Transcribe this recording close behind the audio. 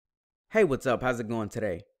Hey, what's up? How's it going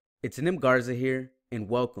today? It's Nim Garza here, and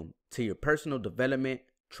welcome to your personal development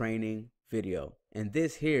training video. And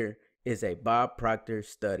this here is a Bob Proctor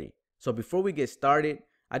study. So before we get started,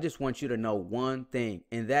 I just want you to know one thing,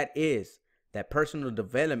 and that is that personal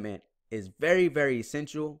development is very, very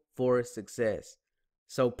essential for success.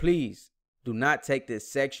 So please do not take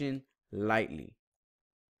this section lightly.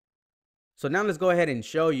 So now let's go ahead and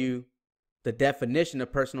show you the definition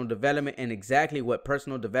of personal development and exactly what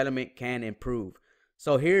personal development can improve.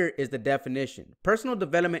 So here is the definition. Personal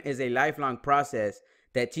development is a lifelong process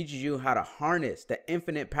that teaches you how to harness the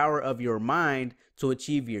infinite power of your mind to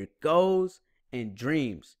achieve your goals and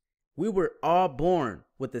dreams. We were all born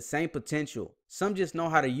with the same potential. Some just know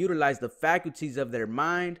how to utilize the faculties of their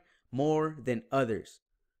mind more than others.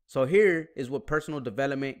 So here is what personal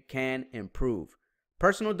development can improve.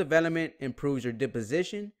 Personal development improves your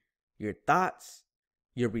disposition, your thoughts,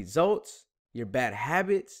 your results, your bad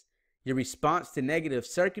habits, your response to negative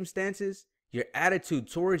circumstances, your attitude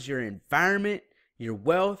towards your environment, your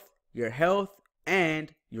wealth, your health,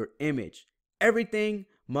 and your image. Everything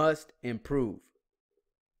must improve.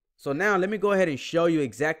 So now let me go ahead and show you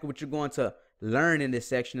exactly what you're going to learn in this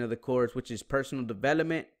section of the course, which is personal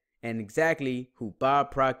development and exactly who Bob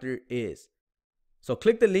Proctor is. So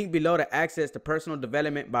click the link below to access the personal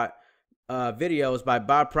development videos by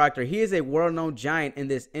Bob Proctor. He is a world-known giant in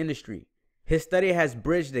this industry. His study has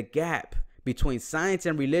bridged the gap between science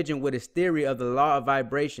and religion with his theory of the law of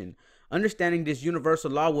vibration. Understanding this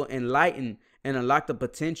universal law will enlighten and unlock the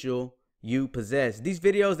potential you possess. These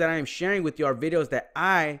videos that I am sharing with you are videos that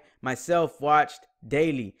I myself watched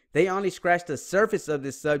daily. They only scratch the surface of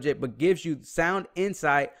this subject, but gives you sound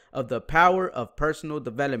insight of the power of personal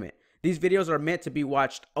development. These videos are meant to be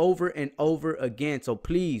watched over and over again, so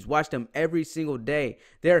please watch them every single day.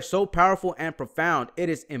 They are so powerful and profound, it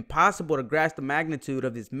is impossible to grasp the magnitude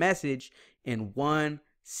of this message in one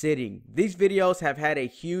sitting. These videos have had a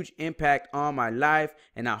huge impact on my life,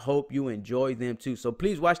 and I hope you enjoy them too. So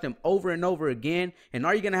please watch them over and over again, and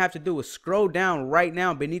all you're going to have to do is scroll down right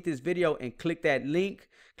now beneath this video and click that link,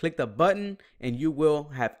 click the button, and you will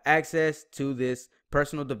have access to this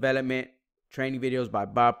personal development training videos by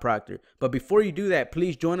Bob Proctor. But before you do that,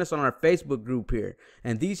 please join us on our Facebook group here.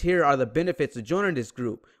 And these here are the benefits of joining this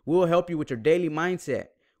group. We will help you with your daily mindset,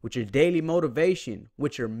 with your daily motivation,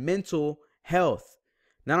 with your mental health.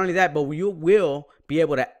 Not only that, but you will be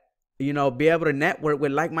able to, network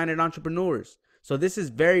with like-minded entrepreneurs. So this is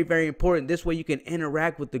very, very important. This way you can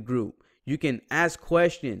interact with the group. You can ask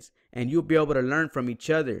questions and you'll be able to learn from each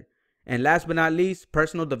other. And last but not least,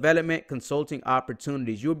 personal development consulting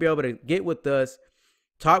opportunities. You'll be able to get with us,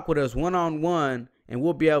 talk with us one-on-one, and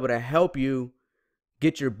we'll be able to help you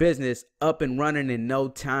get your business up and running in no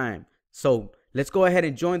time. So let's go ahead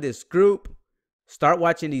and join this group. Start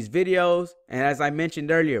watching these videos. And as I mentioned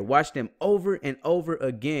earlier, watch them over and over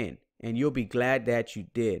again, and you'll be glad that you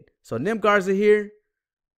did. So Nim Garza here,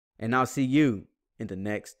 and I'll see you in the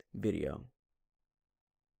next video.